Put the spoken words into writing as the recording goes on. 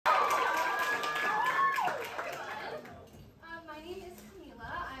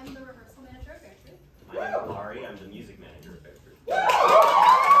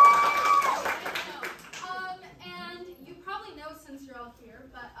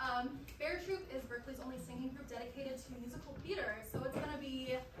BareTroupe is Berkeley's only singing group dedicated to musical theater, so it's going to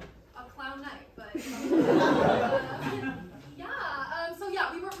be a clown night, but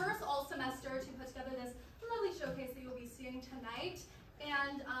we rehearse all semester to put together this lovely showcase that you'll be seeing tonight,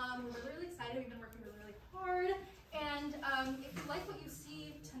 and we're really excited. We've been working really hard, and if you like what you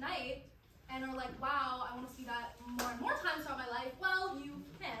see tonight and are like, wow, I want to see that more and more times throughout my life, well, you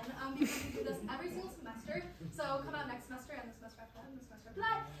can, because we do this every single semester, so come out next semester and the semester after that and the semester after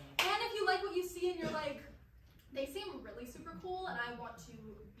that, and if you like what you see and you're like, they seem really super cool and I want to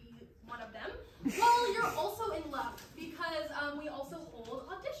be one of them, well, you're also in luck, because we also hold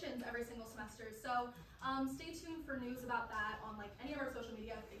auditions every single semester, so stay tuned for news about that on like any of our social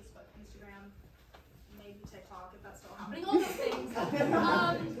media, Facebook, Instagram, maybe TikTok if that's still happening, all those things.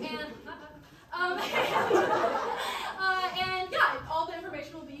 And yeah, all the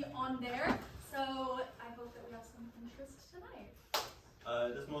information will be on there. So I hope that we have some interest tonight.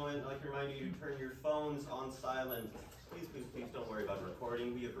 At this moment, I'd like to remind you to turn your phones on silent. Please don't worry about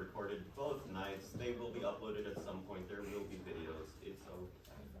recording. We have recorded both nights. They will be uploaded at some point. There will be videos. It's okay.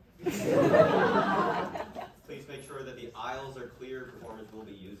 Please make sure that the aisles are clear. Performers will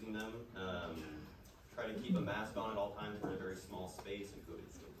be using them. Try to keep a mask on at all times. We're in a very small space and COVID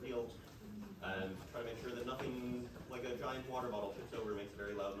is still real. And try to make sure that nothing like a giant water bottle tips over and makes a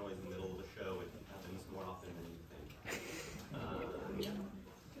very loud noise in the middle of the show. It happens more often than you think.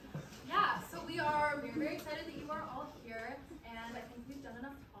 Yeah, so we're very excited that you are all here, and I think we've done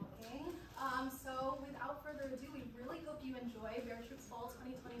enough talking. So without further ado, we really hope you enjoy BareTroupe's Fall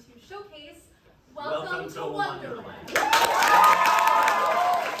 2022 Showcase. Welcome to Wonderland.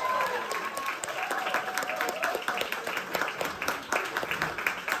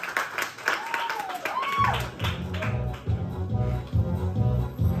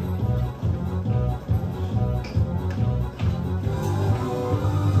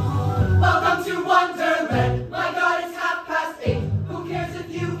 Welcome to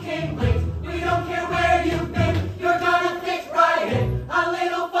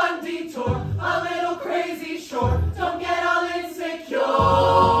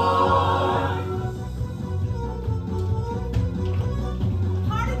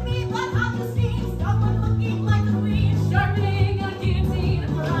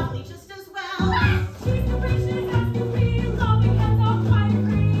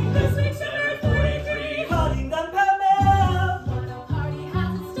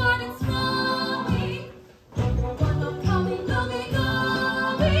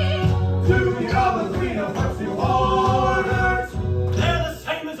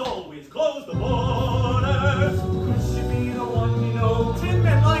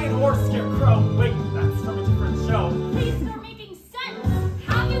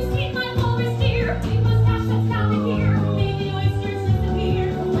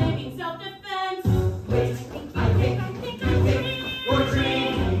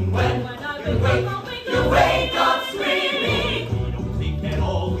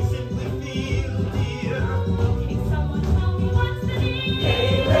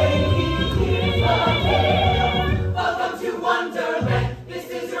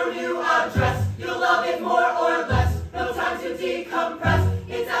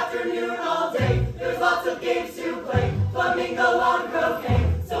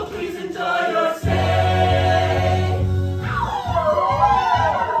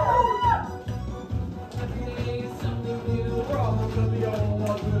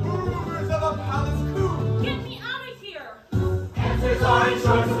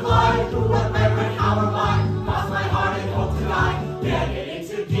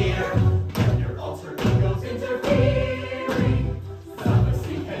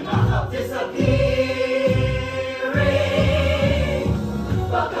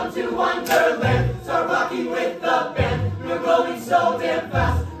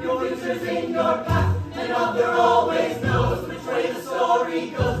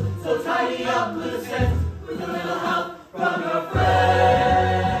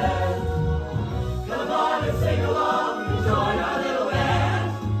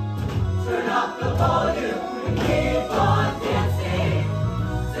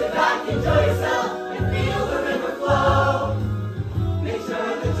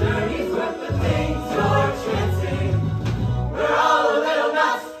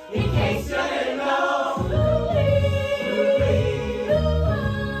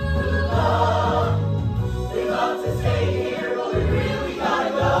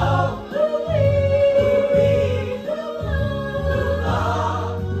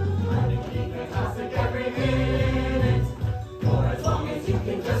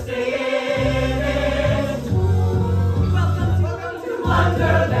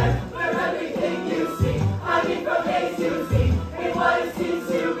Wonderland, where everything you see, I mean from A to Z, ain't what it seems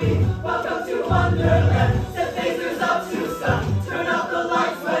to be. Welcome to Wonderland, set phasers up to sun, turn out the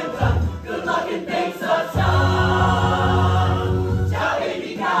lights when done, good luck and thanks a ton. Ciao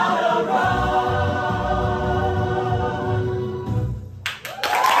baby, gotta run.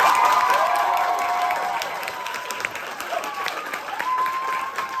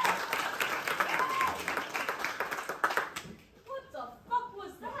 What the fuck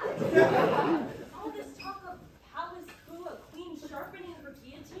was that? All this talk of palace coup, a queen sharpening her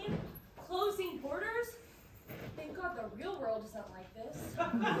guillotine, closing borders? Thank God the real world isn't like this.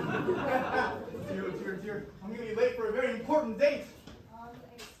 Dear, dear, dear, I'm gonna be late for a very important date.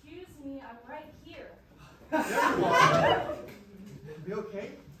 Excuse me, I'm right here. There you are. Be okay?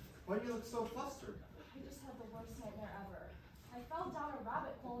 Why do you look so flustered? I just had the worst nightmare ever. I fell down a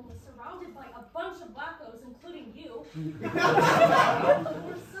rabbit hole and was surrounded by a bunch of wackos, including you.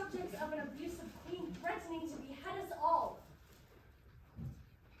 We're subjects of an abusive queen threatening to behead us all.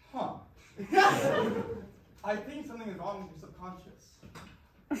 Huh. I think something is wrong with your subconscious.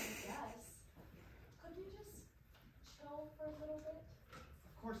 Yes. Could we just chill for a little bit?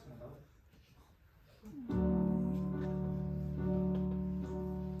 Of course, my love.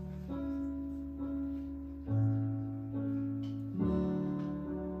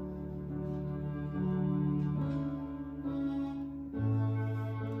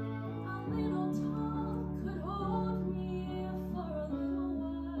 A little talk could hold me for a little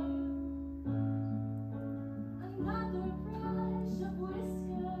while. Another brush of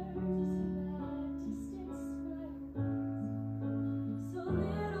whiskers is that distant smile. So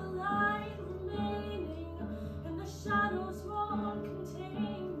little light remaining, and the shadows won't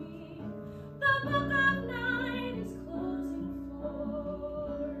contain me. The book of night is closing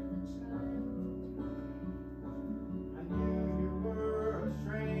for the child. I knew you were a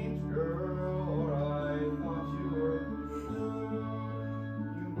strange girl, or I thought you were.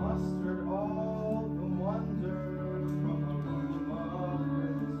 You mustered all the wonder from a room of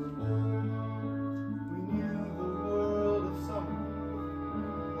bliss. We knew the world of summer,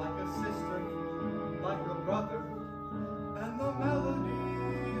 like a sister, like a brother, and the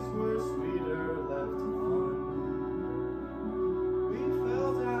melodies were sweeter left on. We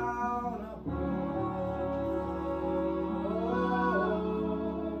fell down a hole.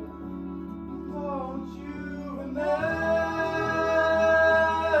 Don't you remember?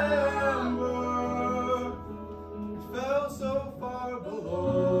 We fell so far below.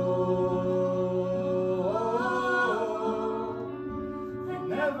 And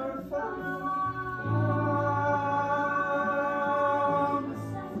never found The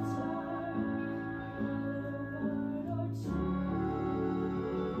center, a word or two.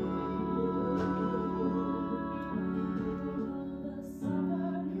 The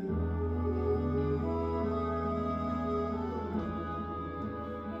summer knew.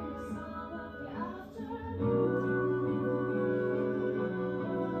 In the song of the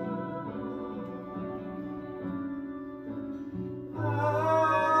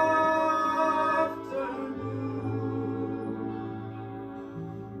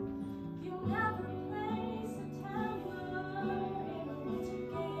You never play September in a winter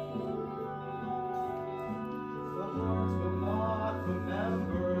game. The heart will not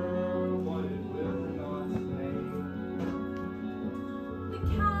remember what it will not name. The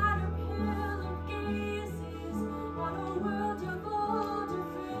caterpillar gazes on a world of older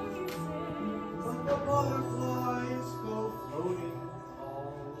faces. But the butterflies go floating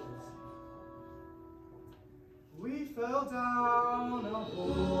all the sea. We fell down a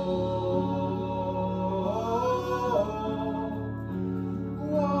hole.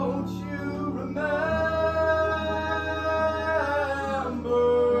 Won't you remember?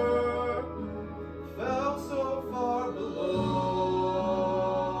 Fell so far below.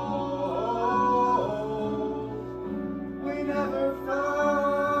 We never found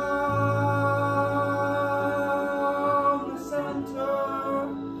the center.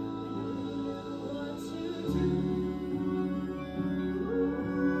 What to do?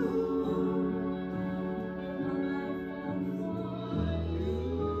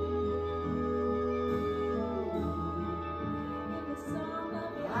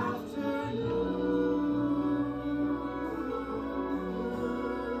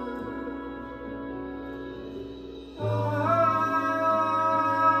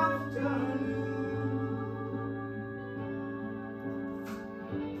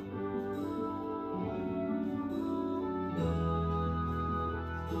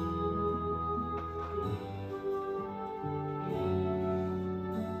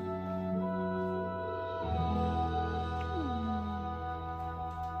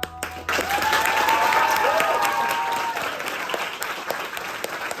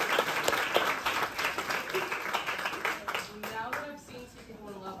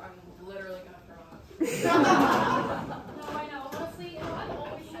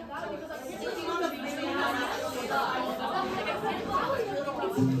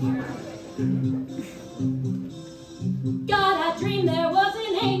 God, I dreamed there was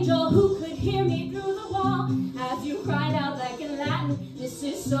an angel who could hear me through the wall. As you cried out like in Latin, this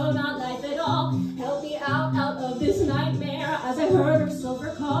is so not life at all. Help me out of this nightmare, as I heard her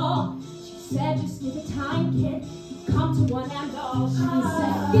silver call. She said, just give it time, kid, come to one and all. She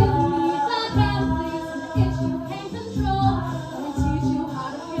said, give me the hand, please, and the itch you can control. Let me teach you how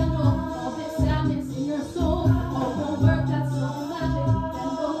to handle all this sadness in your soul. All the work that's so magic, then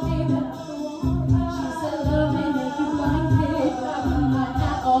go aim it at the wall. She said, love may make you blind, kid, but not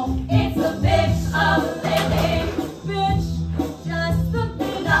at all. It's a bitch of a living. Bitch, just the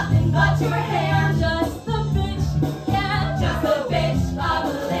bitch, Nothing but your hair. just the bitch, yeah, Just a bitch of a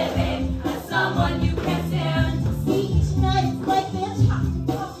living. And someone you can stand. See, each night it's like this,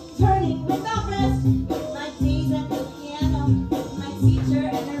 turning without rest. With my days at the piano, with my teacher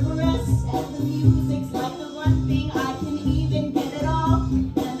and her breasts, and the music's like the one thing I can even get it all.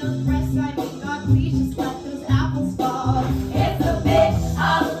 And the rest I make God please, just let those apples fall. It's a bitch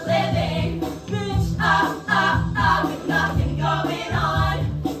of a living. Bitch, With nothing going on.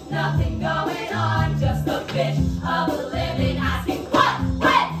 Nothing going on. Just a bitch of a living. Asking what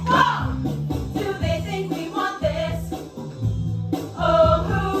went wrong? Do they think we want this? Oh,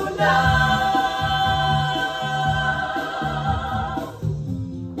 who knows?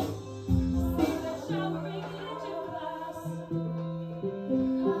 see that showering into class.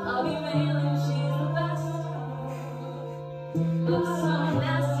 I'll be mailing, she's the best. Looks so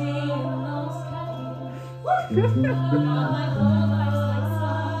nasty in those khakis. My whole life's like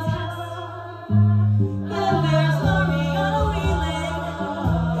some test. Then there's Ariel wheeling,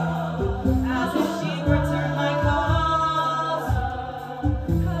 as if she returned my calls.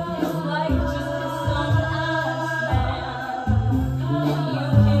 It's like just some ass man, and you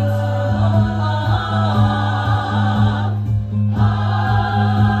kiss her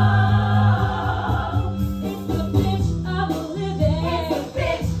It's the bitch of a living. It's a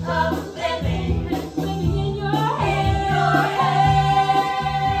bitch of a living. Living in your In your head.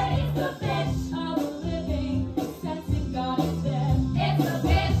 head. It's a bitch. Of a living, sensing God is dead. It's a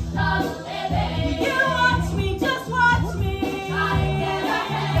bitch of a living. You watch me, just watch me. Try to get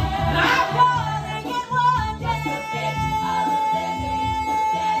ahead. I'm calling it one Just a day. bitch of a living.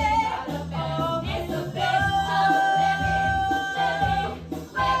 Getting out of bed. It's a bitch of a living.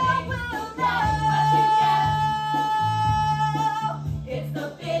 Living. That's what you get. It's the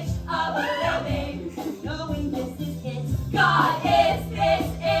bitch of a living. Knowing this is it. God, is this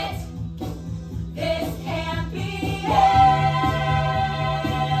it? This can't be it.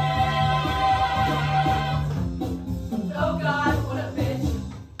 Oh God, what a bitch.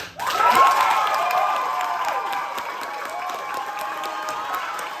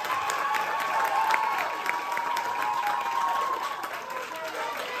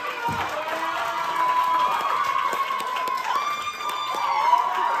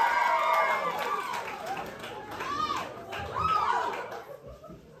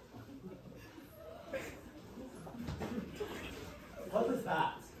 What was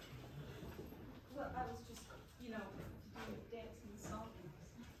that? Well, I was just, dancing song.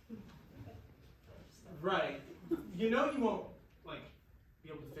 Right. You know you won't, like, be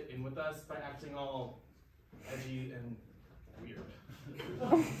able to fit in with us by acting all edgy and weird.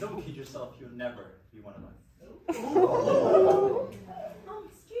 Don't kid yourself, you'll never be one of us.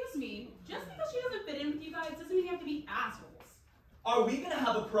 Excuse me. Just because she doesn't fit in with you guys doesn't mean you have to be assholes. Are we gonna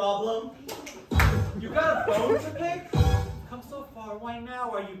have a problem? You got a bone to pick? Come so far, why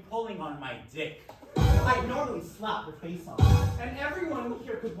now are you pulling on my dick? I normally slap your face on. And everyone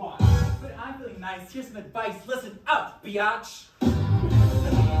here could watch. But I'm feeling nice. Here's some advice. Listen up, biatch.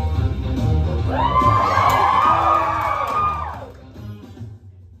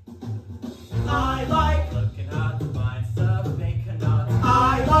 I like looking hot to find stuff they cannot.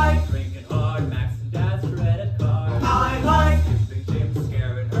 I like drinking hard, maxing dad's credit card. I like skipping Jim,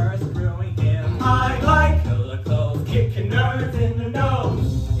 scaring her, screwing him. I like killer clothes, kicking nerds in the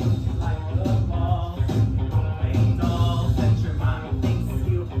nose. Like the mall, playing dolls, and your mommy thinks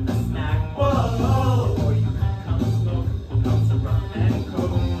you a snack. Whoa, or you could come smoke, come to run.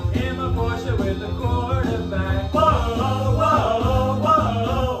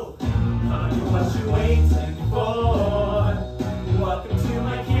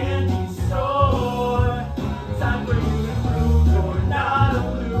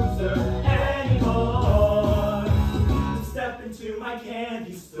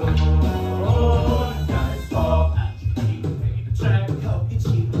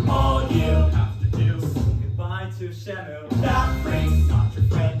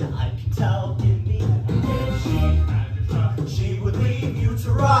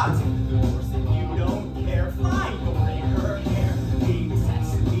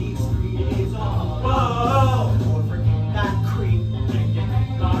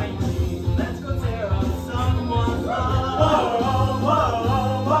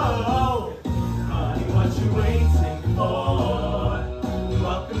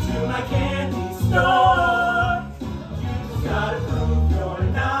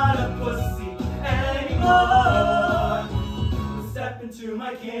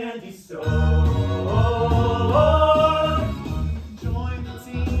 my candy store. Join the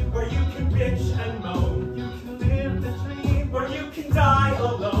team where you can bitch and moan. You can live the dream where you can die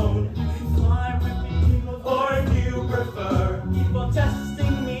alone. You can fly with evil, or if you prefer, evil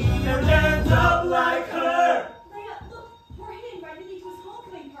testing me and end up like her. Leah, look, Jorge invited me to his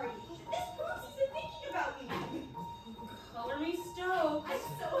homecoming party. This proves he's been thinking about me. Color me stoked. I'm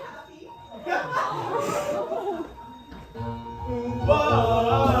so happy. Whoa,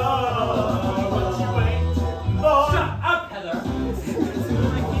 what you waiting for? Shut up, Heather. This is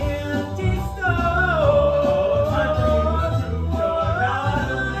my candy store. Time for you to prove you're not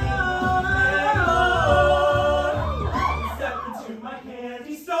alone. Step into my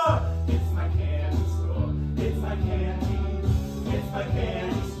candy store. It's my candy store. It's my candy. It's my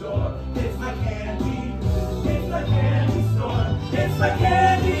candy store. It's my candy. It's my candy store. It's my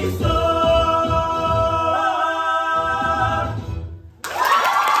candy store.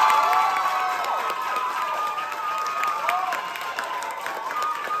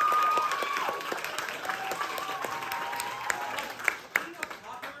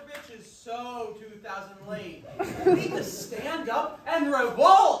 So 2000 late. We need to stand up and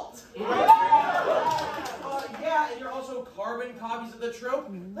revolt! Yeah, and you're also carbon copies of the trope.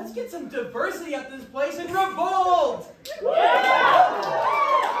 Let's get some diversity at this place and revolt! I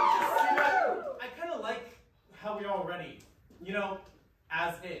kind of like how we're already, you know,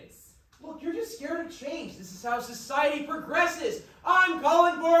 as is. Look, you're just scared of change. This is how society progresses. I'm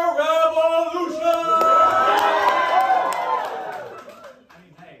calling for a revolution!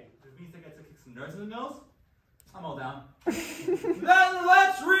 Nerds in the nose? I'm all down. Then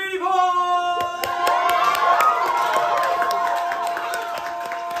let's revolt!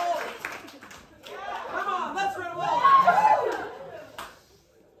 Come on, let's revolt!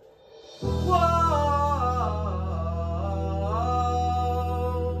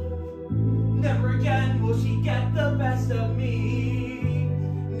 Whoa! Never again will she get the best of me.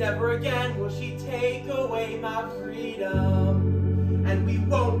 Never again will she take away my freedom. And we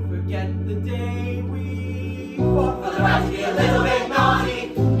won't forget the day we fought For the right to be a little bit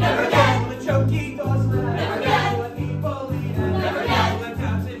naughty. Never again. the choky doors. Never again. What people eat and Never again. the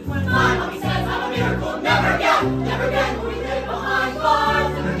captain went. My mommy says I'm a miracle. Never again. Never again will we live behind bars.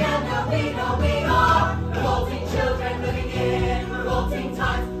 Never again will we know we are revolting children living in revolting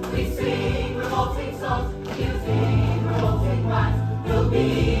times. We sing revolting songs, using revolting rhymes. We'll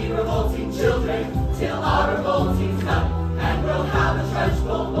be revolting children till our revolting's done. And we'll have a church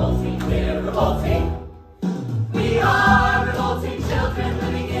revolting, we're revolting. We are revolting children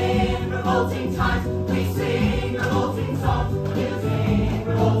living in revolting times. We sing revolting songs, using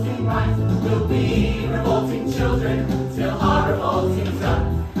revolting rhymes. We'll be revolting children till our revolting's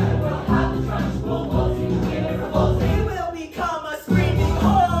done. And we'll have a church revolting, we're revolting. We will become a screaming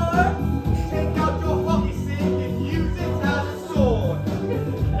whore. Take out your hockey stick and use it as a sword.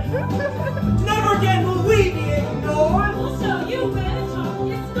 Never again will we be ignored. We'll show you where the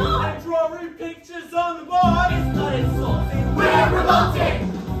chocolate's gone. And drawing pictures on the board. It's not insulting. We're revolting!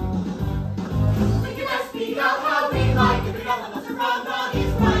 We can just speak out how we like. Every all of us are wrong, God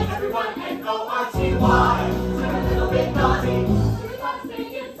is right. Everyone N-O-R-T-Y. We're a little bit naughty. So we gotta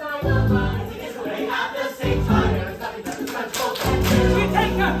stay inside the lines. We get away at the same time. There is nothing that the French folk can do. You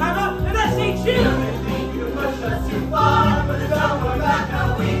take your hammer and that's each You you. may think you push us too far, but it's not going back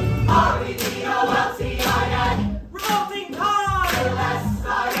now. We R-E-V-O-L-T-I-N. Revolting time.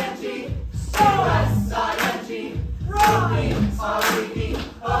 S-I-N-G. O-S-I-N-G. Revolting.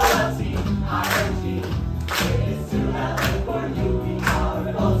 R-E-V-O-L-T-I-N-G. It is too early for you. We are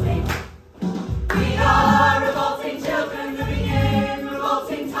revolting. We are revolting children living in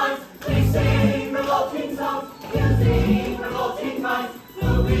revolting times. We sing revolting songs, using revolting rhymes.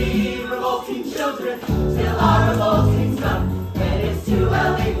 We'll be revolting children till our revolting's done. It is too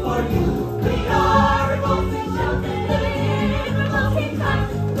early for you. We are revolting children living in revolting times.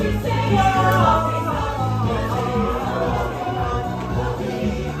 We sing revolting songs, using revolting rhymes. We'll be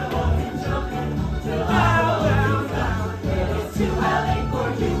revolting children till our revolting's done. It is too early for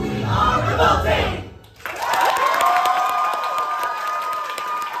you. We are revolting.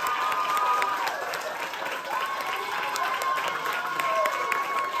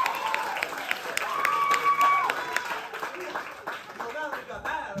 Well, now that we got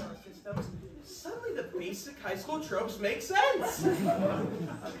that out of our systems, suddenly the basic high school tropes make sense.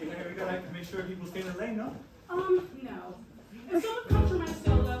 Okay, here we go. I can make sure people stay in the lane, no? No. If someone comes for my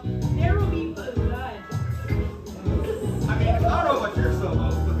solo, there will be blood. I mean, I don't know about your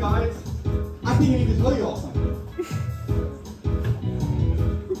solos, but guys, I think I need to tell you all something.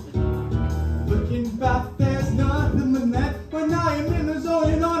 Looking back, there's nothing but that when I am in the zone.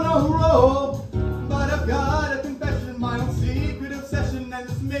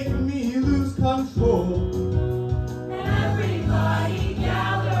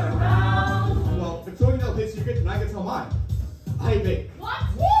 I bake. What?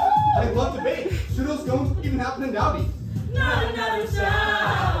 I love to bake. Strudels, scones, even half and dowdy. Not another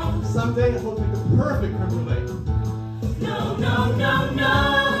sound. Someday I hope to make the perfect creme brulee. No, no, no, no,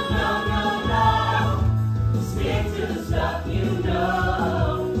 no, no, no. Stick to the stuff you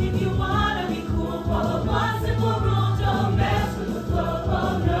know. If you wanna be cool, follow one simple rule. Don't mess with the flow.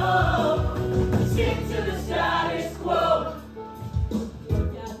 Oh no. Stick to the status quo.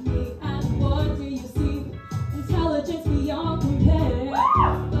 Look at me and what do you see? Intelligence beyond compare.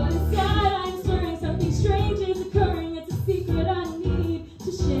 But inside I'm stirring something strange is occurring. It's a secret I need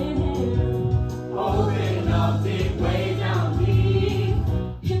to share. Open up, dig way down deep.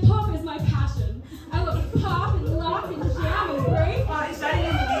 Hip hop is my passion. I love to pop and lock and jam and break. Is that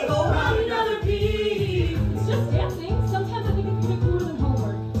illegal? Not another beat. It's just dancing. Sometimes I think it's even cooler than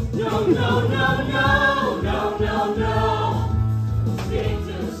homework. No, no, no, no, no, no, no. Stick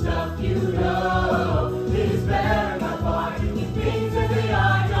to the stuff you know. It is better by far to keep things as they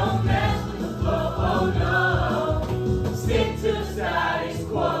are. Don't mess with the flow. Oh no. Stick to the status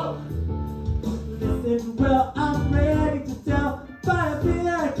quo. Listen, well, I'm ready to tell, but I feel I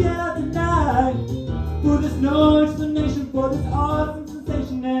cannot deny. For there's no explanation for this awesome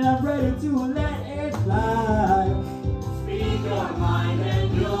sensation, and I'm ready to let it fly. Speak your mind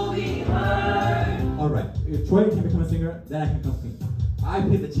and you'll be heard. Alright, if Troy can become a singer, then I can become a singer. I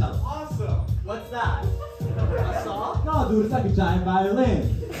play the cello. Awesome. What's that? A saw? No, dude, it's like a giant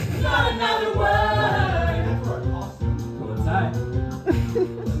violin. Not another word. Awesome. Go inside.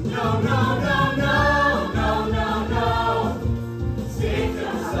 No, no, no, no, no, no, no. Stick to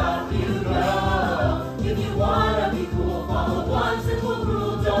the stuff you know. If you wanna be cool, follow one simple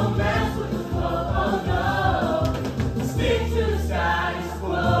rule. Don't mess with the flow. Oh no. Stick to the status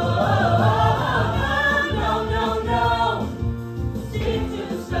quo. No, no, no. Stick to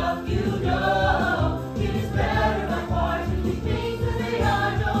the stuff you know. It is better by far to keep things as they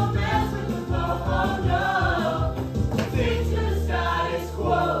are. Don't mess with the flow. Oh no. Stick to the status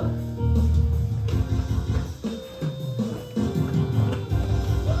quo.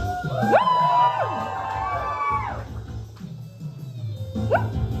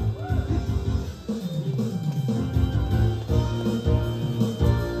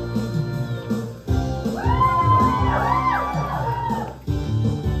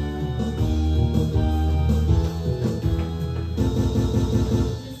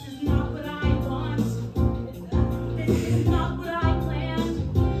 This is not what I want. This is not what I planned.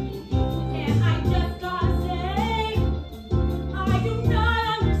 And I just gotta say, I do not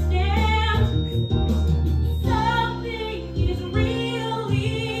understand. Something is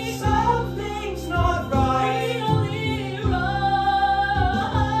really, Something's not right. really wrong.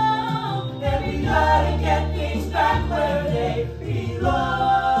 And we gotta get things back where they belong.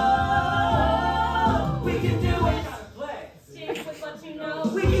 We can do it. Stand with what you know.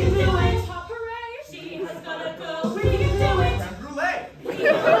 We can do it. Top parade. She has gotta go. We can do it. Creme brulee.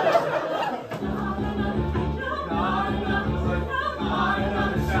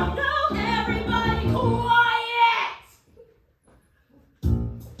 No, everybody quiet!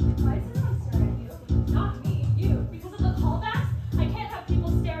 Why is everyone staring at you? Not me, you. Because of the callbacks, I can't have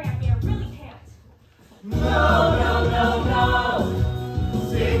people staring at me. I really can't. No, no, no, no.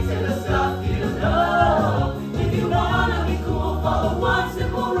 Stick to the stuff you know. If you wanna be cool, follow one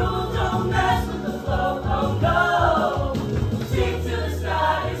simple rule. Don't mess with the flow. Oh no. Stick to the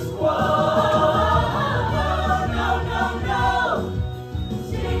status quo. No, no, no.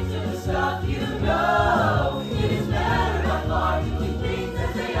 Stick to the stuff you know. It is better by far to keep things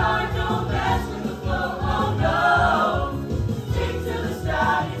as they are. Don't mess with the flow. Oh no. Stick to the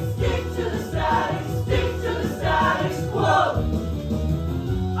status. Stick to the status. Stick to the status quo.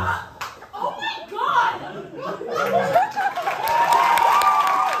 Oh my god!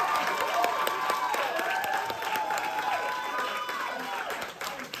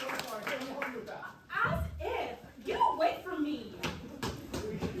 As if! Get away from me!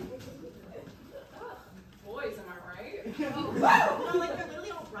 Boys, am I right? No, like they're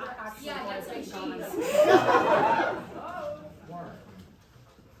literally all rock actually. Yeah, that's my cheese.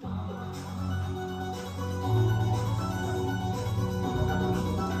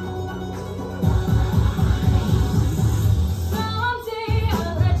 Someday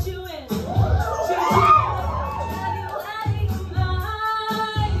I'll let you in. Have you any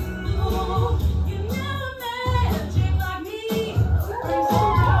mind? You never met a chick like me.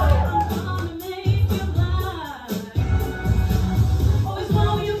 I'm gonna make you blind. Always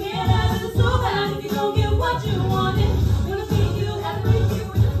know you can't have it so bad if you don't get what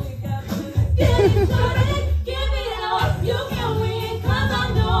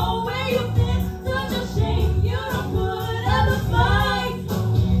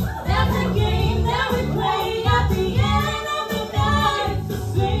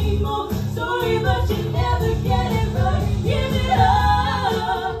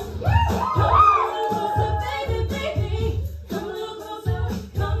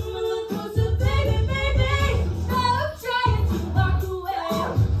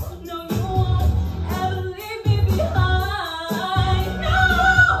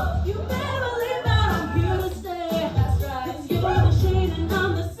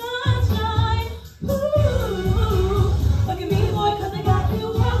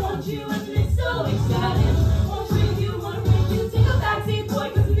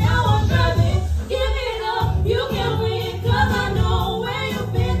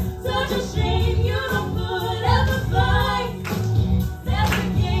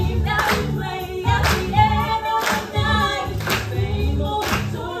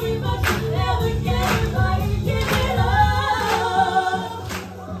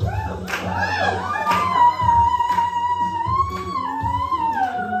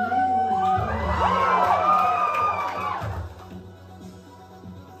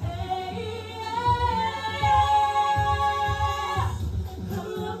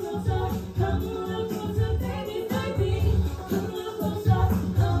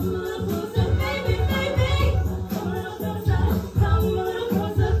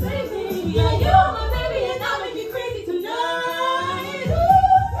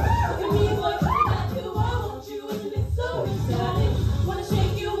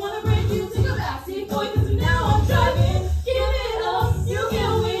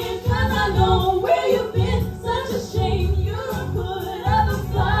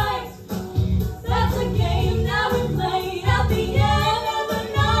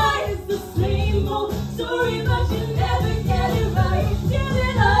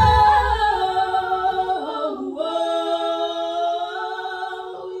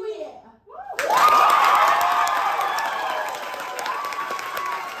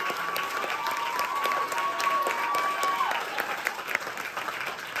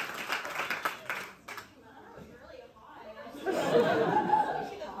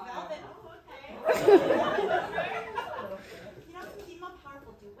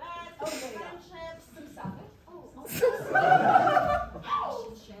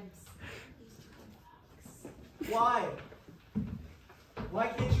Why? Why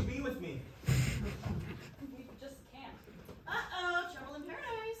can't you be with me? We just can't. Uh-oh, trouble in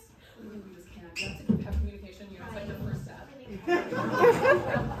paradise. We just can't. You have to have communication. You know, it's like the first step.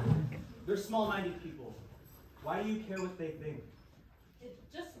 They're small-minded people. Why do you care what they think? It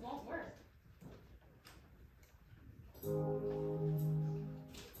just won't work.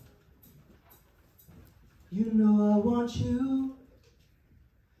 You know I want you.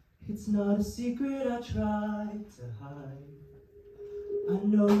 It's not a secret I tried to hide. I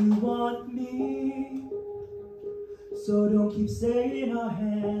know you want me, so don't keep saying our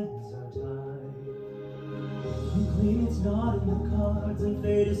hands are tied. You claim it's not in the cards, and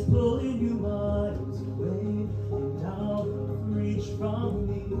fate is pulling you miles away and out of reach from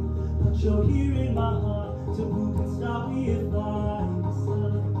me. But you're here in my heart, so who can stop me if I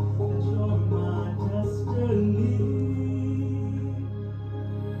decide that you're my destiny?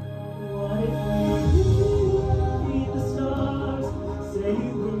 What if we meet the stars? Say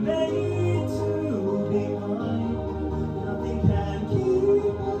you were made to be mine. Nothing can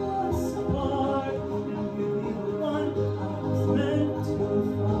keep us apart, and you'll be the one I was meant to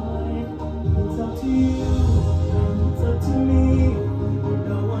find. It's up to you, and it's up to me.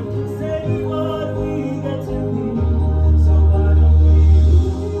 No one can say what we get to be. So why don't we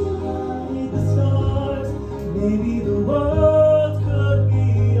meet the stars? Maybe the world could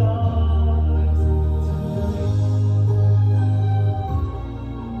be ours tonight.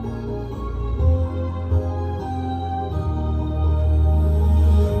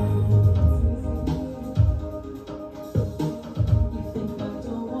 You think I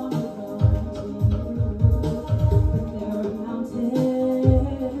don't want to run to you, but there are mountains,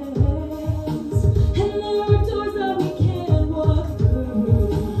 and there are doors that we can't walk through.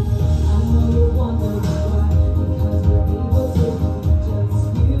 I know you're wondering why, because we're able to be just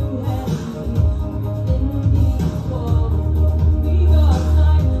you and me. Within these walls, when we got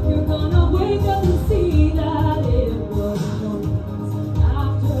time, you're gonna wake up and see that it was no use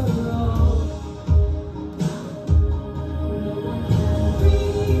after all. No one can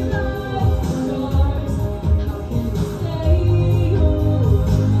rewrite the stars. How can you say you're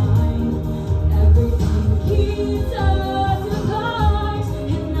mine? Everything keeps us apart,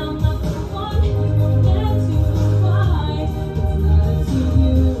 and I'm not the one you were meant to find. It's not up to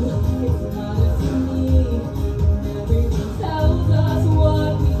you, it's not up to me, and everyone tells us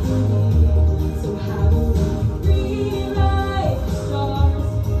what we can be. So how do we rewrite the stars?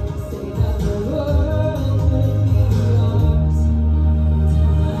 Say that the world could be ours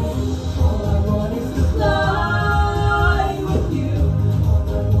tonight. All I want is to fly with you. All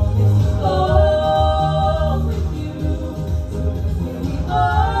I want is to fall with you. So let's be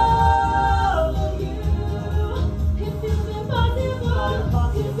all of you. It feels impossible.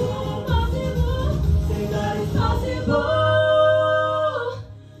 Is it impossible? Say that it's possible.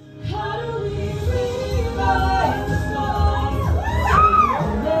 How do we rewrite the stars?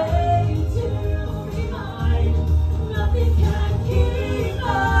 We're made to be mine. Nothing can keep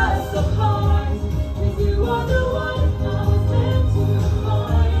us apart, 'cause you are the one I was meant to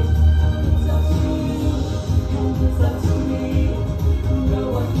find. It's up to you, and it's up to me. No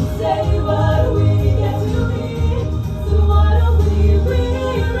one can say what we get to be. So why don't we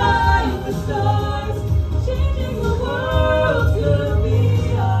rewrite the stars? Changing the world could be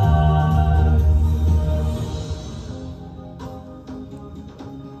ours.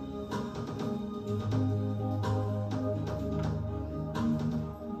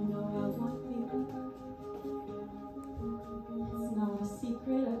 You know I want you. It's not a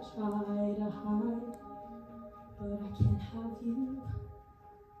secret I try to hide, but I can't have you.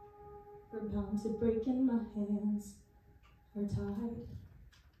 We're bound to break and my hands are tied.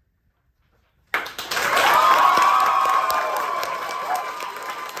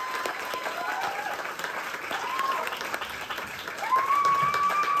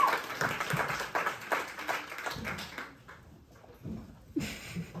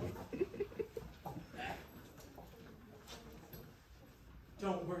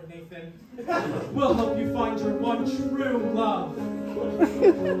 Don't worry, Nathan. We'll help you find your one true love.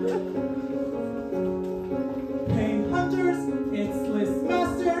 Hey hunters, it's List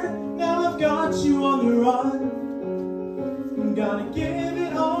Master. Now I've got you on the run. Gotta give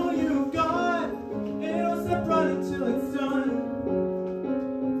it all you've got. It'll stop running till it's done.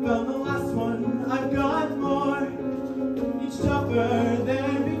 Found the last one, I've got more. Each tougher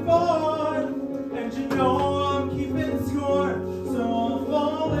than before. And you know I'm keeping score. So I'll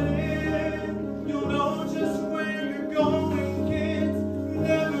fall in. You'll know just where you're going, kids.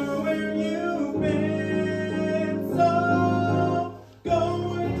 Never where you've been. So go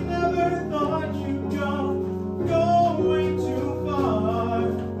where you never thought you'd go.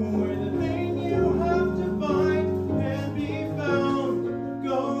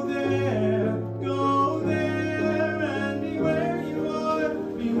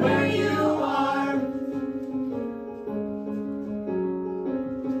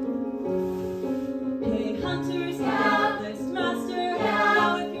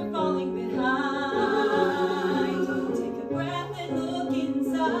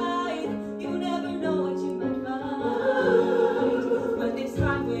 side. You never know what you might find when this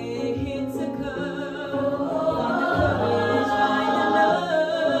highway hits a curve. Find the courage, find the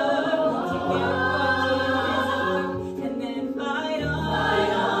love to get what you deserve, and then fight on.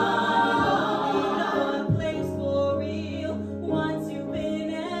 You know a place for real once you've been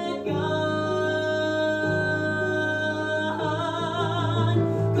and gone.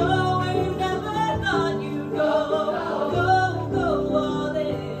 Go where you never thought you'd go. Go all in.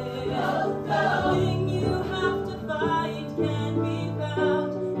 Nothing you have to find can be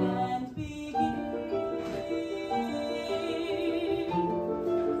found and begin.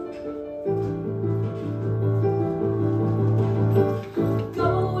 Go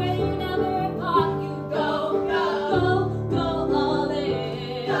where you never thought you'd go. Go all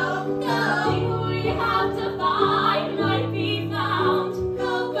in. Nothing we have to find might be found.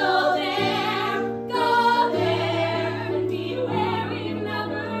 Go there, and be where we've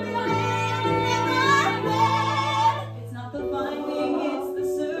never been. It's not the finding, it's the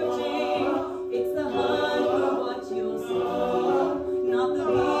searching. It's the hunt for what you'll see. Not the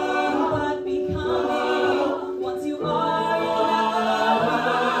being, but becoming. Once you are, you'll never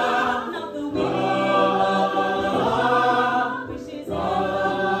be. Not the winning, but the wishes and the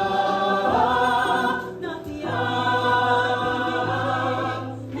not the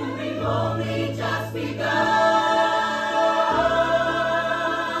unbeginning. And we've only just begun.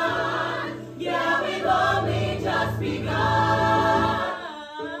 Yeah, we've only just begun.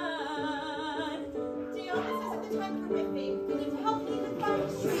 Dale, this isn't the time for riffing. You need to help me with my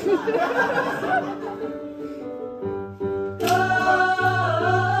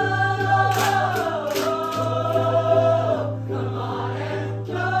Come on and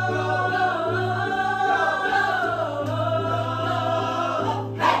go.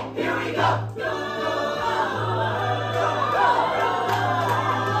 Hey, here we go.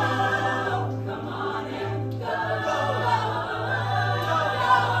 Come on and go.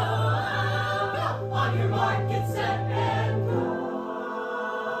 On your mark, get set and go.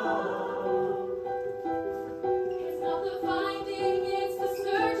 It's not the finding, it's the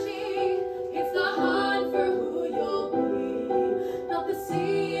searching. It's the hunt for who you'll be. Not the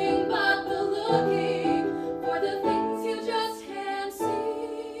seeing, but the looking for the things you just can't see.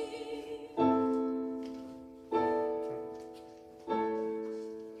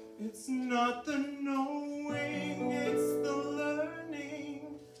 It's not the knowing, it's the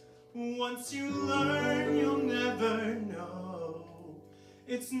learning. Once you learn, you'll never know.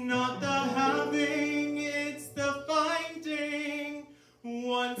 It's not the having, it's the finding.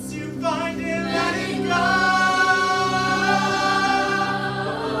 Once you find it, let it go.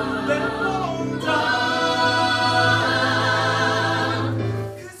 Then hold on.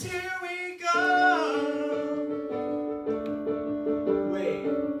 'Cause here we go. Wait,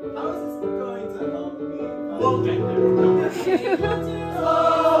 how is this going to help me? We'll get there.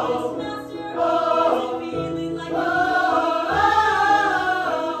 Feeling like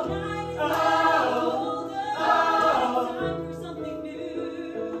time for something new.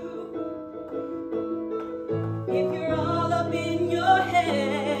 If you're all up in your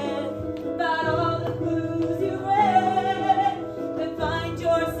head about all the clues you read, then find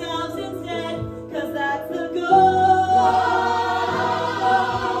yourselves instead, 'cause that's the goal.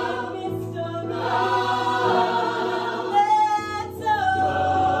 Mr. Let's go.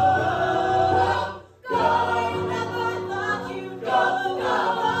 Go where you never thought you'd go. Go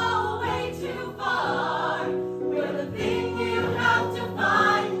way too far, where the thing you have to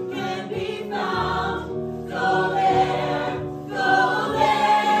find can be found. Go there,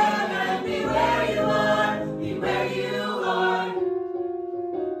 and be where you are, be where you are.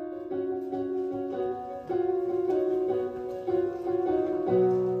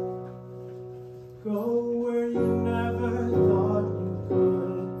 Go where you never thought you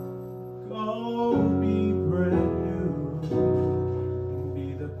could. Go be brand new. Be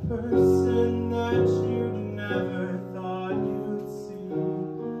the person that you never thought you'd see.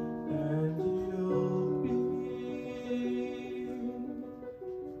 And you'll be.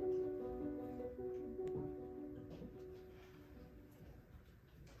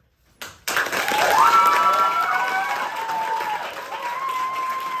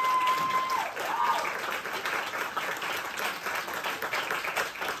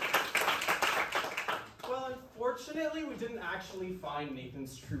 Well, unfortunately, we didn't actually find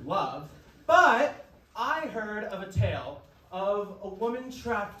Nathan's true love, but I heard of a tale of a woman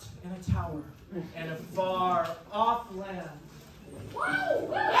trapped in a tower in a far-off land. Whoa!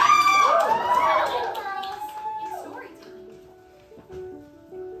 Girls, it's story time.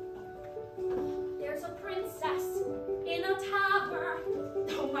 There's a princess in a tower.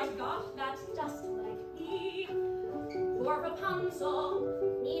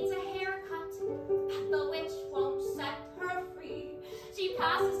 Rapunzel needs a haircut, but the witch won't set her free. She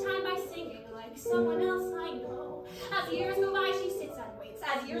passes time by singing like someone else I know. As years go by, she sits and waits.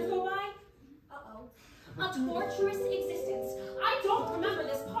 As years go by, a torturous existence. I don't remember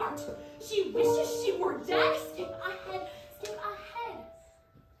this part. She wishes she were dead. Skip ahead, skip ahead.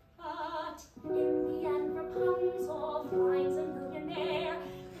 But in the end, Rapunzel finds a millionaire.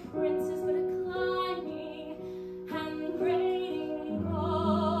 The prince is good at climbing and braiding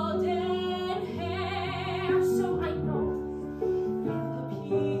golden hair. So I know he'll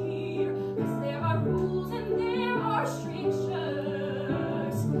appear, 'cause there are rules and there are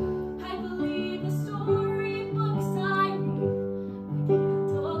strictures. I believe the storybooks I read by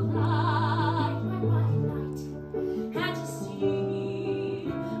candlelight, by white night, and to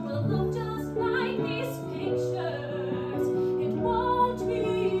see will look just like these pictures. It won't be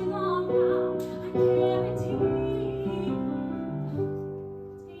long now, I guarantee.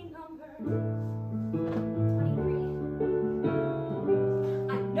 Day number 23.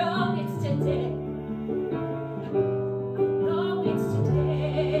 I know it's today. I know it's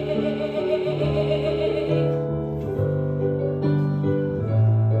today.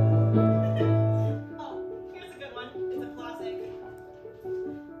 Oh, here's a good one. It's a classic.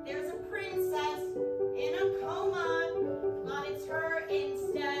 There's a princess in a coma, but it's her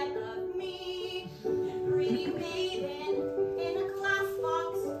instead of me. Pretty maiden in a glass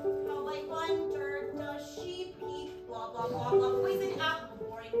box. How I wonder, does she peek? Blah, blah, blah, blah. Poison apple,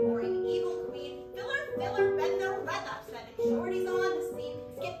 boring, boring, evil queen. Filler, filler, bend the red up. 7 shorties on the scene.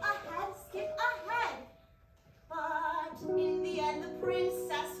 Skip ahead, skip ahead. But in the end, the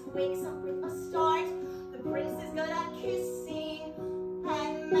princess wakes up with a start. The prince is good at kissing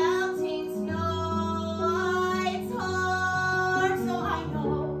and melting snow. It's hard, so I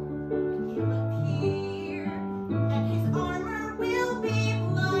know he'll appear, and his armor will be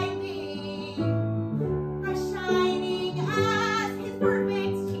blinding, as shining as his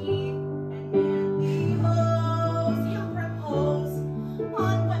perfect teeth and manly hose. He'll propose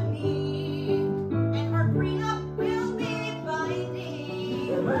on one knee, and our prenup will be binding.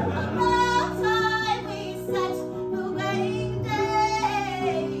 About time we set the wedding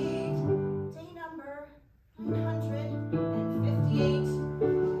date. Day number 958.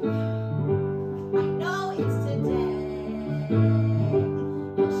 I know it's today.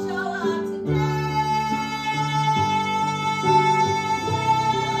 You'll show up today.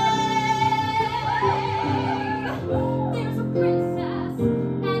 There's a princess,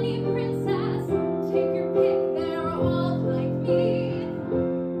 any princess. Take your pick, they're all like me.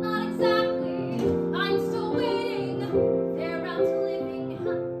 Not exactly, I'm still waiting. They're out living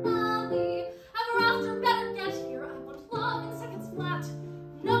happily ever after. Better get here. I want love in seconds flat.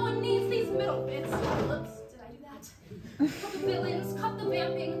 No one needs these middle bits. Oops, did I do that? Cut the villains, cut the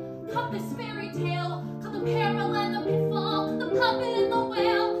vamping, cut this fairy tale, cut the peril and the pitfall, cut the puppet and the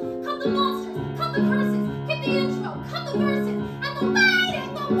whale, cut the monsters, cut the curses, hit the intro, cut the verses, and the waiting,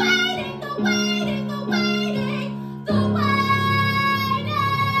 the waiting, the waiting, the waiting, the waiting.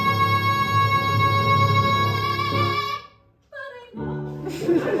 But I know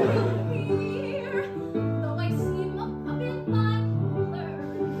he'll be here, though I seem a bit bipolar.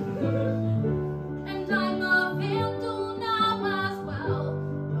 And I'm a vandal now as well,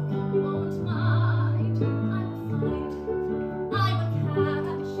 though he won't mind.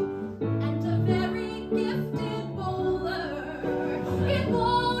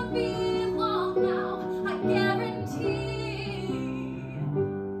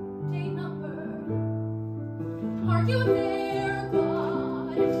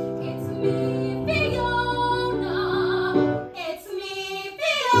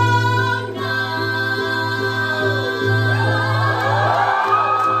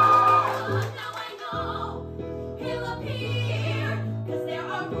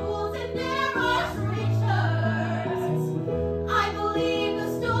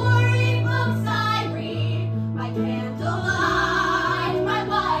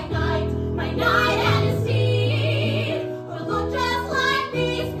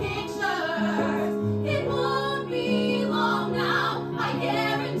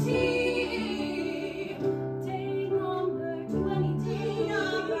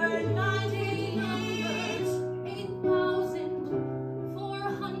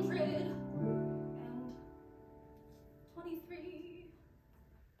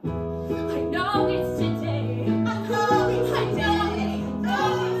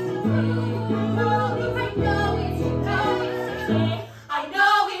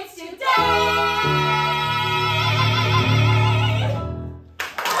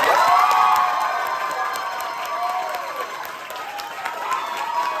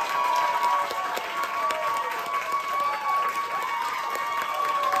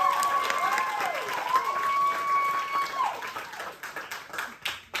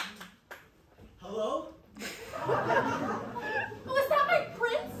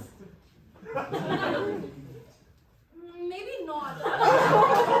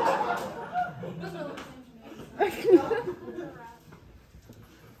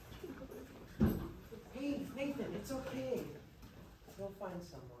 find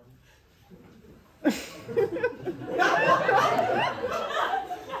someone.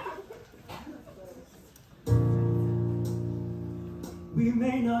 We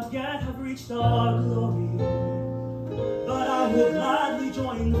may not yet have reached our glory, but I will gladly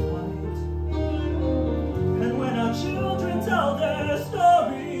join the fight. And when our children tell their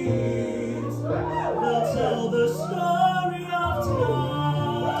stories, they'll tell the story of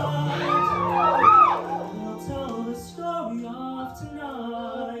tonight. They'll tell the story of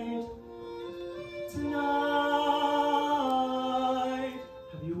tonight. Tonight.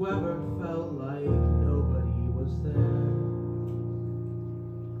 Have you ever felt like nobody was there?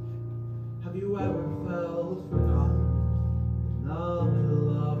 Have you ever felt forgotten in the middle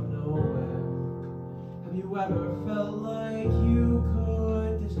of nowhere? Have you ever felt like you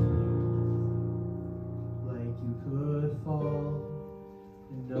could disappear? Like you could fall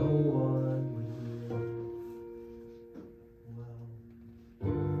and no one would hear? Well,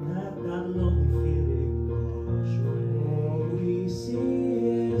 That lonely feeling wash away. all we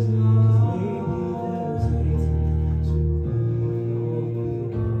see is love. Maybe there's a reason to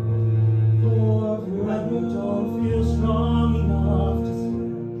when you don't feel strong enough to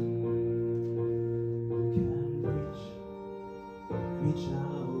stand, you can reach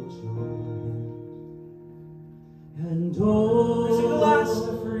out your hand. And There's a glass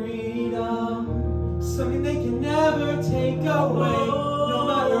of freedom, something they can never take away, no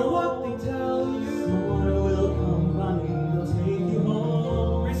matter what they tell you. someone will come running, they'll take you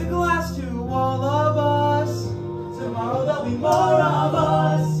home. Raise a glass to all of us. Tomorrow there'll be more of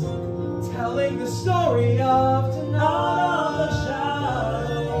us, telling the story of tonight. Out of the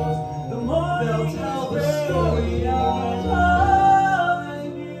shadows, the morning They'll tell the is story of all is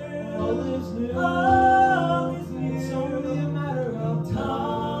new. all is new. All is new. It's only a matter of time.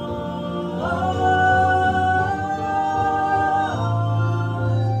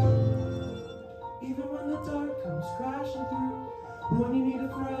 Even when the dark comes crashing through, when you need a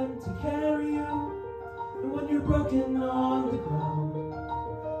friend to carry you, and when you're broken on the ground,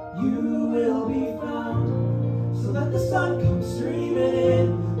 you will be found. So let the sun come streaming in,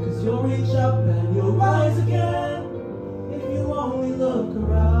 'cause you'll reach up and you'll rise again. If you only look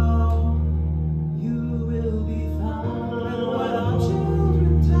around, you will be found. And when our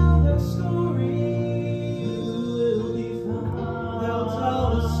children tell their story, you will be found. They'll tell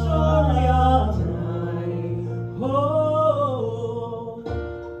the story of tonight. Oh,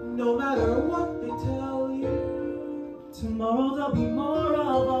 no matter what they tell you, tomorrow there'll be more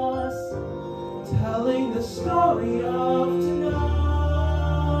of us, telling the story of tonight.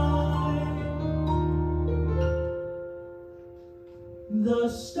 The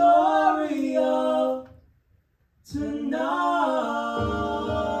story of tonight.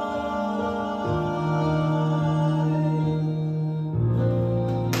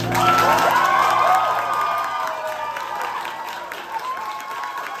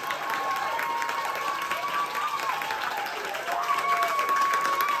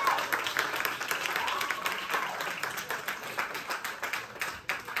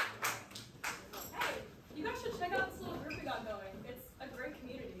 Hey, you guys should check out this little group we got going. It's a great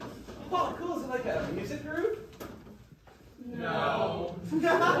community. Oh, cool. Is it like a music group? No.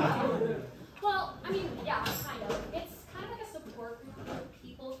 Well, I mean, yeah, kind of. It's kind of like a support group for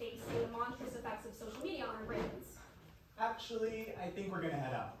people facing the monstrous effects of social media on our brains. Actually, I think we're gonna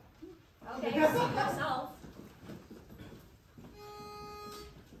head out. Okay, speak for yourself.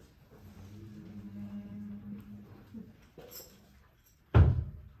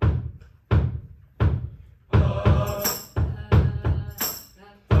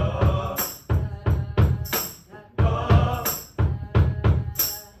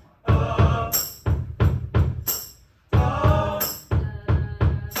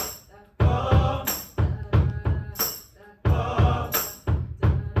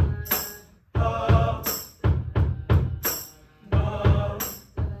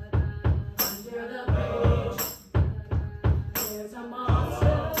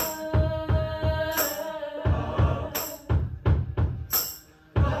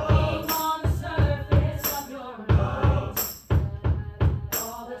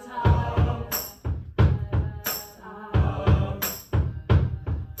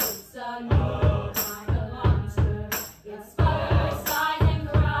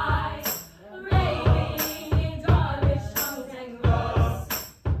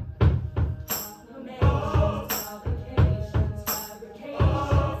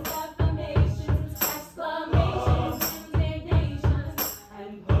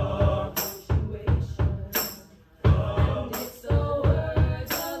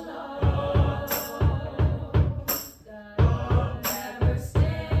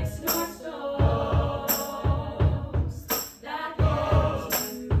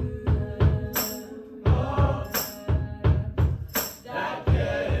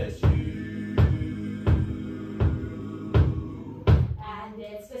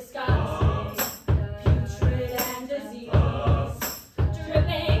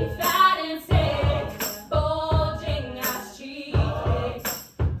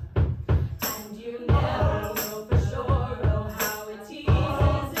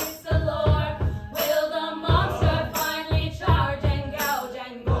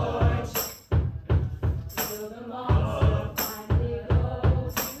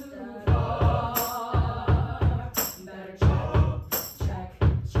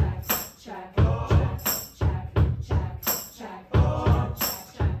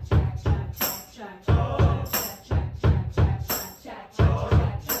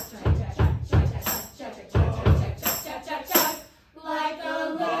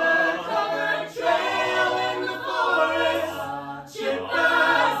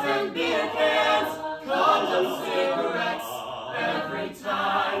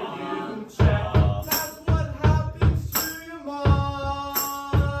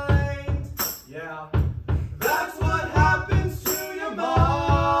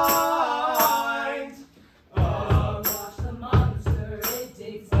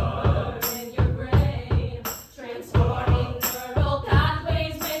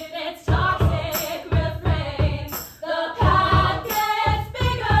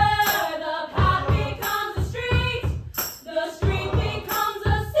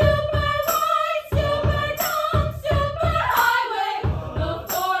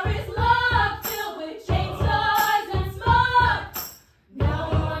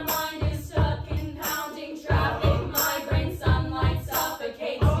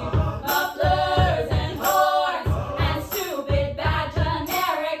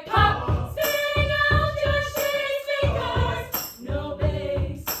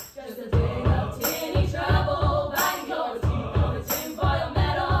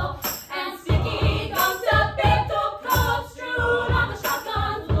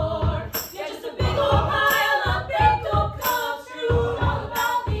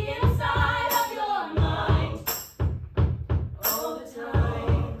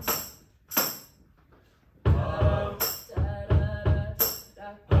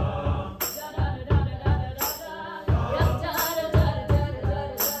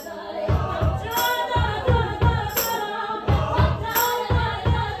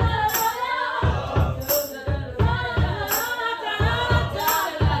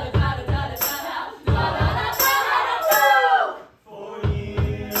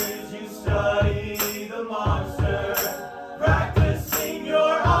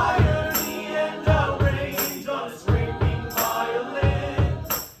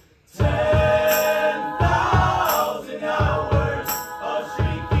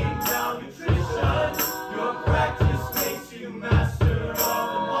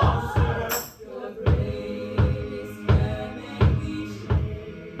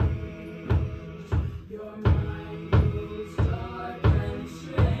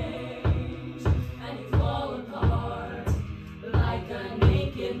 a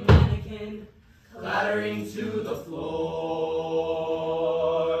naked mannequin clattering to the floor.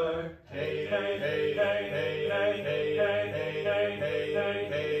 Hey, hey, hey, hey, hey, hey, hey, hey, hey, hey,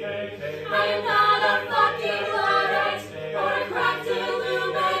 hey, hey, hey. I'm not a fucking Luddite or a cracked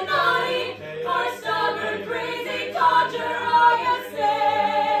Illuminati or a stubborn crazy codger or a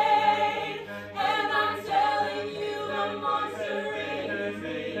sane. And I'm telling you the monster is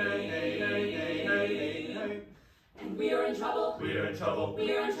me. And we are in trouble. We are in trouble.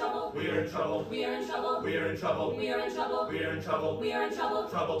 We are in trouble. We are in trouble. We are in trouble. We are in trouble. We are in trouble. We are in trouble. We are in trouble.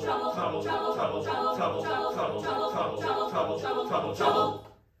 Trouble, Trouble. trouble, Trouble. trouble, Trouble. trouble, trouble, trouble, trouble, trouble, trouble, trouble, trouble.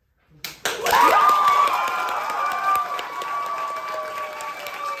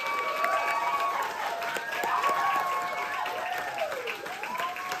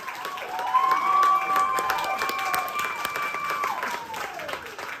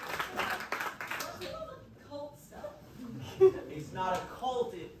 Cult stuff. It's not a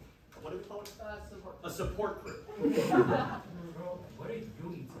cult, what do we call it? A support group. What do you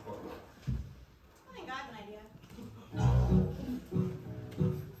need support with? I think I have an idea.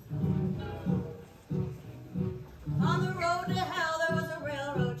 On the road to hell, there was a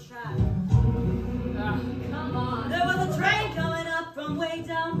railroad track. Come on. There was a train coming up from way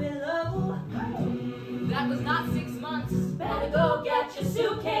down below. That was not 6 months. Better go get your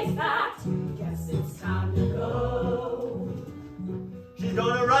suitcase packed. Guess it's time to go. She's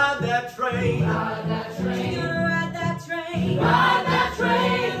gonna ride that train. Ride that She's train. gonna ride that train. Ride that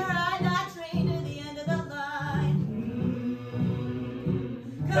train. Ride that train to the end of the line.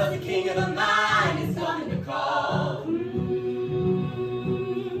 'Cause the king of the mine is coming to call.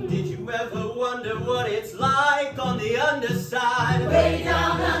 Did you ever wonder what it's like on the underside? Way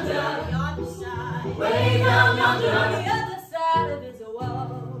down under. On the underside. Way down On the under. other side of his wall.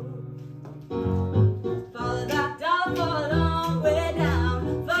 Follow that dollar for a long way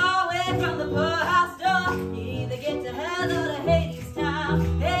down. Far away from the poorhouse door. You either get to hell or to Hadestown.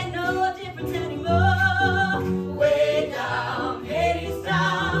 Ain't no difference anymore. Way down,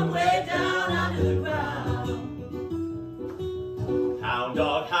 Hadestown. Way down under the ground. Hound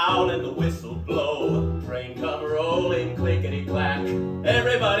dog howl and the whistle blow. Train come rolling, clickety clack.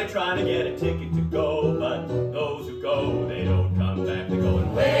 Everybody trying to get a ticket to go, but those who go, they don't come back. They're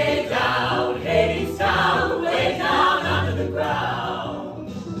going way down, Hadestown, way down under the ground.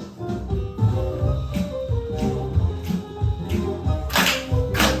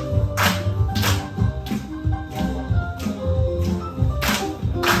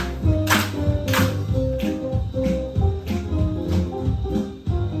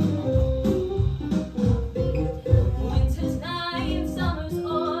 Winter's night, summer's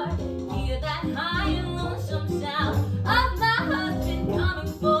o'er. Hear that high and lonesome sound of my husband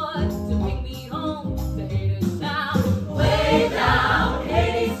coming forth to bring me home to Hadestown. Way down,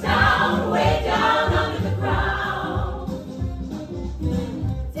 Hadestown, way down under the ground.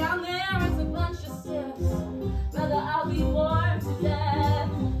 Down there is a bunch of stiffs. Brother, I'll be warm to death.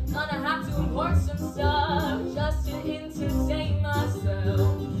 Gonna have to import some stuff just to entertain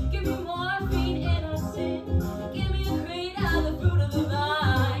myself. Give me morphine, innocent. Give me a crate of the fruit of the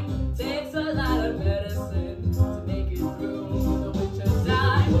vine. Takes a lot of medicine to make it through the winter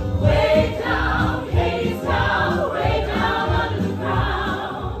time. Way down, Hadestown, way down under the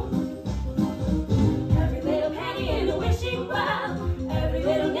ground. Every little penny in a wishing well, every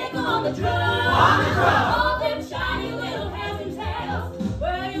little nickel on the drum. All them shiny little heads and tails,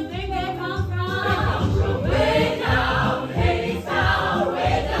 where you think they come from? Way down, Hadestown,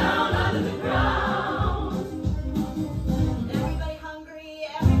 way down under the ground. Everybody hungry,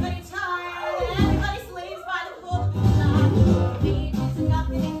 everybody tired, everybody slaves by the fourth of July. Wages and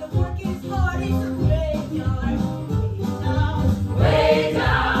nothing, the work is hard, it's a graveyard. Way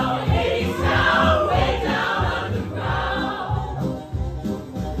down, Hadestown, way down under the ground.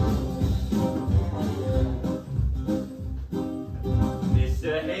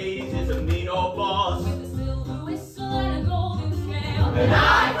 Mr. Hayes is a mean old boss. With a silver whistle and a golden scale. An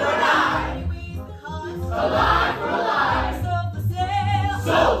eye for an eye. He weighs the cost. A lie for a lie. Sold for sale.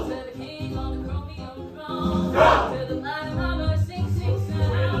 Sold. To the king on the chromium throne. Throne. To the Latin mama sing, sing, Where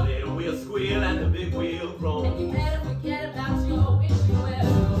the sound. little wheel squeal and the big wheel And groan. you better forget about your wishing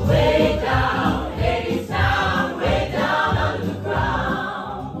well. Way down, Hadestown, way down under the ground.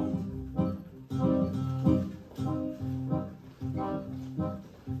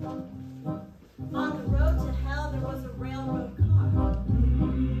 On the road to hell, there was a railroad car.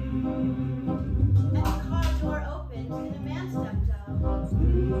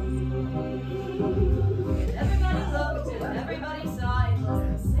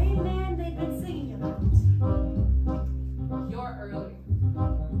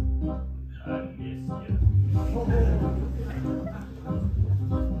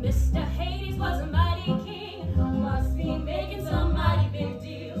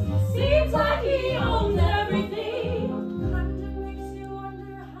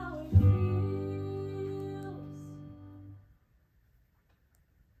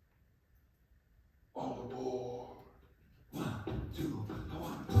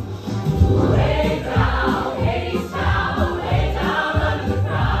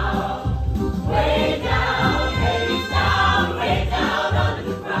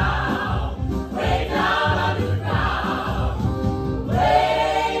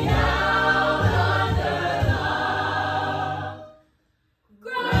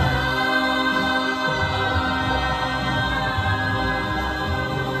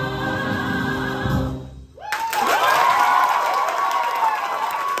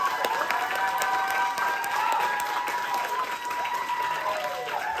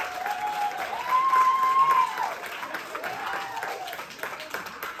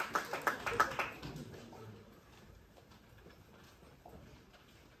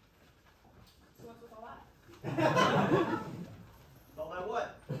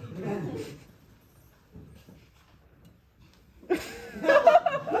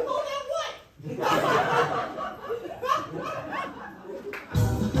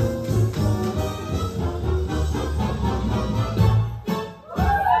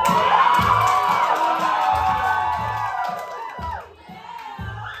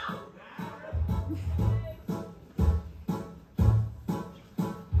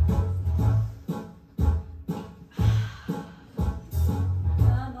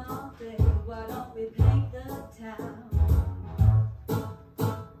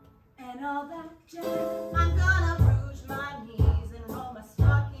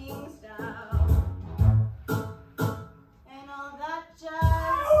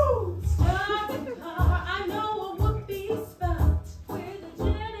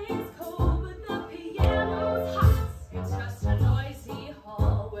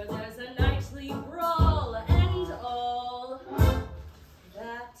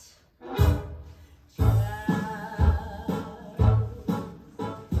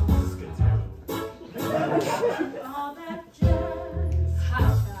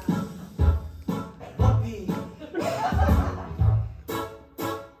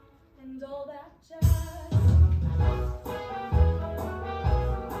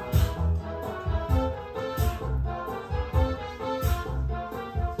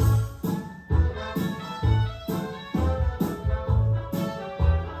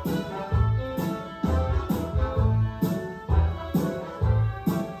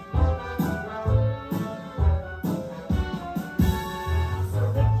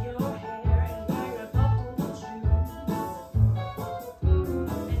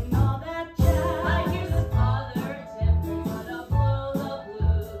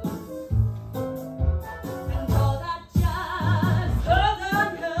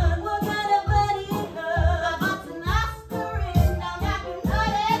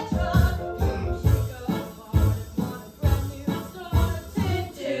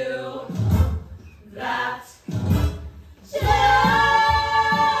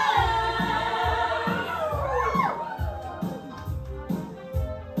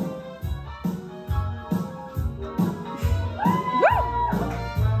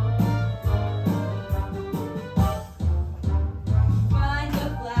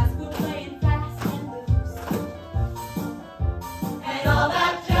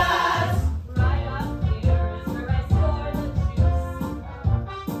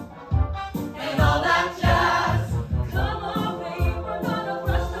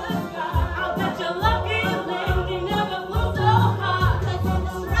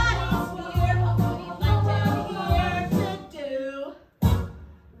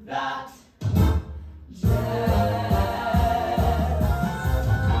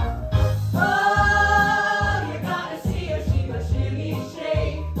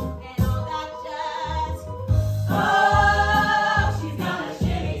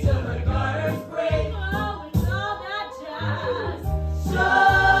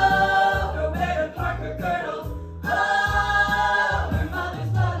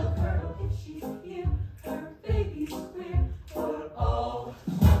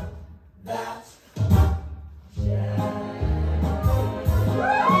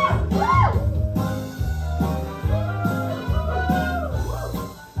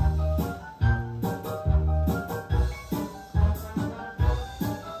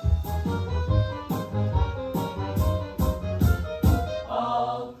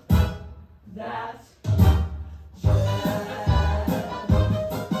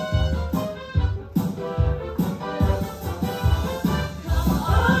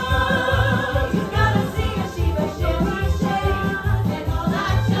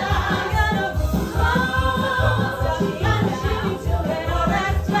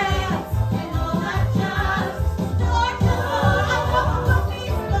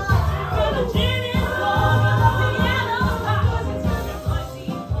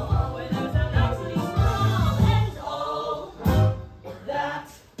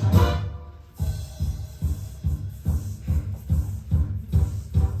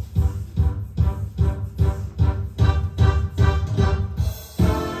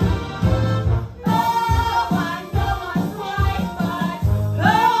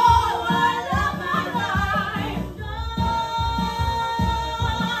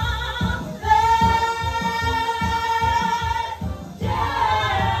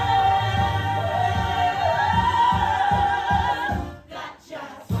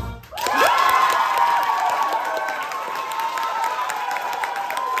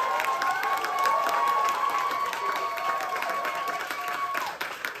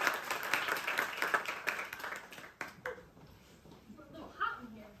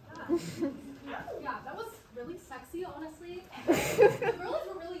 Yeah, that was really sexy, honestly. The girls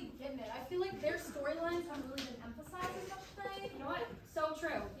were really getting it. I feel like their storylines haven't really been emphasized as much tonight. You know what? So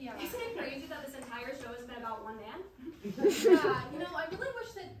true. Yeah. Isn't it crazy that this entire show has been about one man? Yeah, you know, I really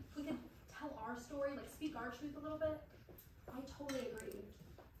wish that we could tell our story, like speak our truth a little bit. I totally agree.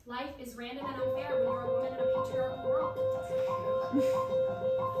 Life is random and unfair when you're a woman in a patriarchal world.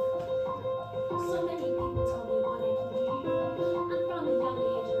 So many people tell me what I can be, and from a young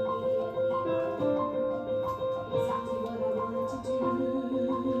age immediately exactly what I wanted to do.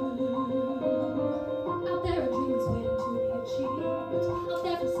 Out there are dreams waiting to be achieved, out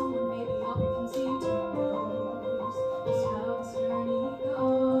there for someone maybe all preconceived. Who knows just how this journey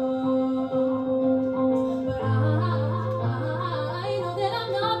goes? But I know that I'm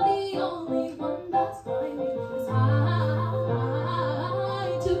not the only one that's finding this high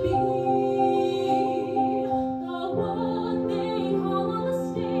to be.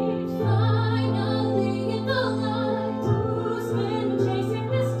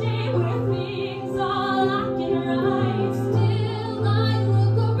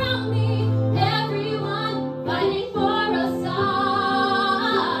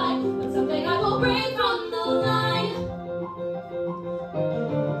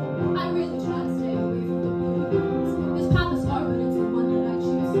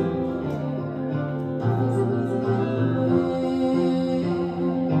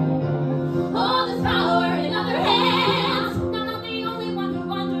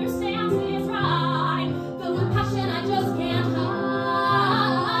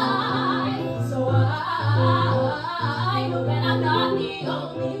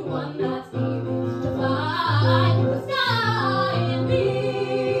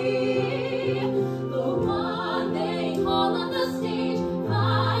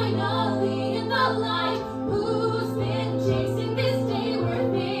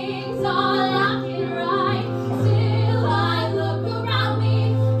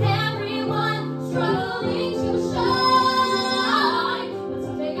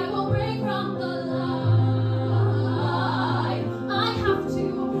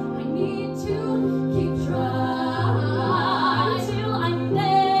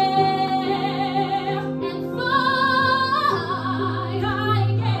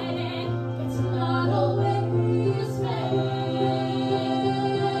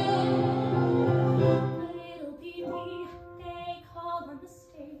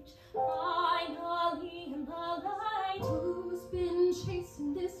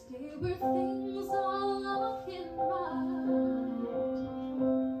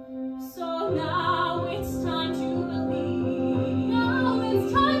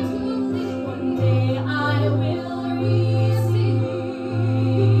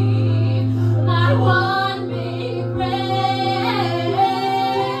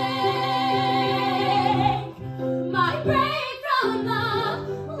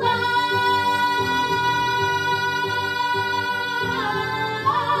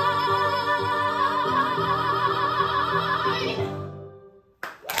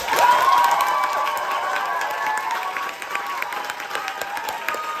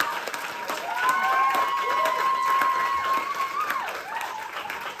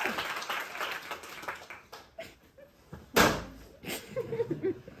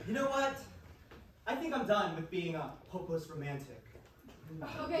 Being a hopeless romantic.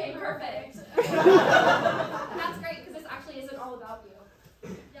 Okay, perfect. That's great, because this actually isn't all about you.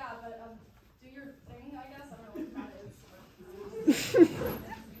 Yeah, but do your thing, I guess. I don't know what that is.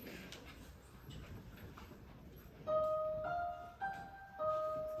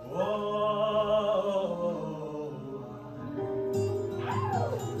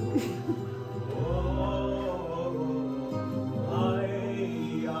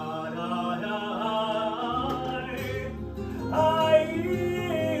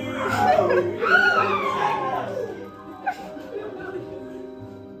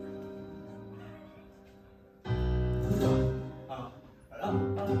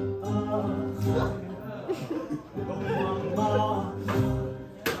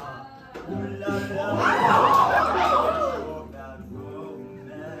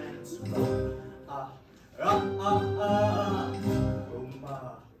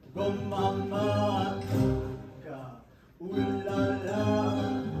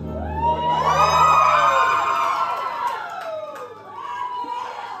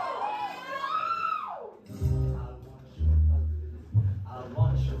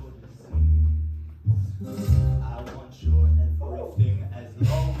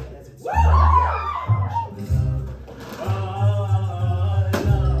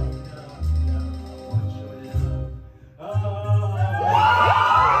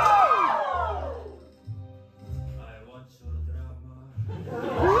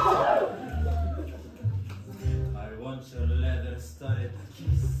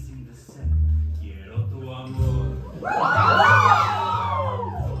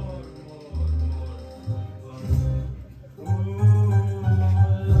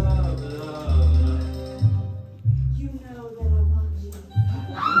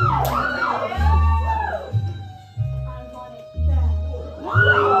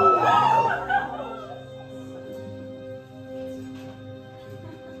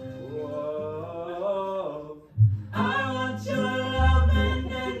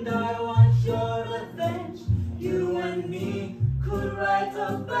 write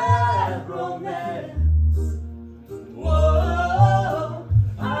a bad romance.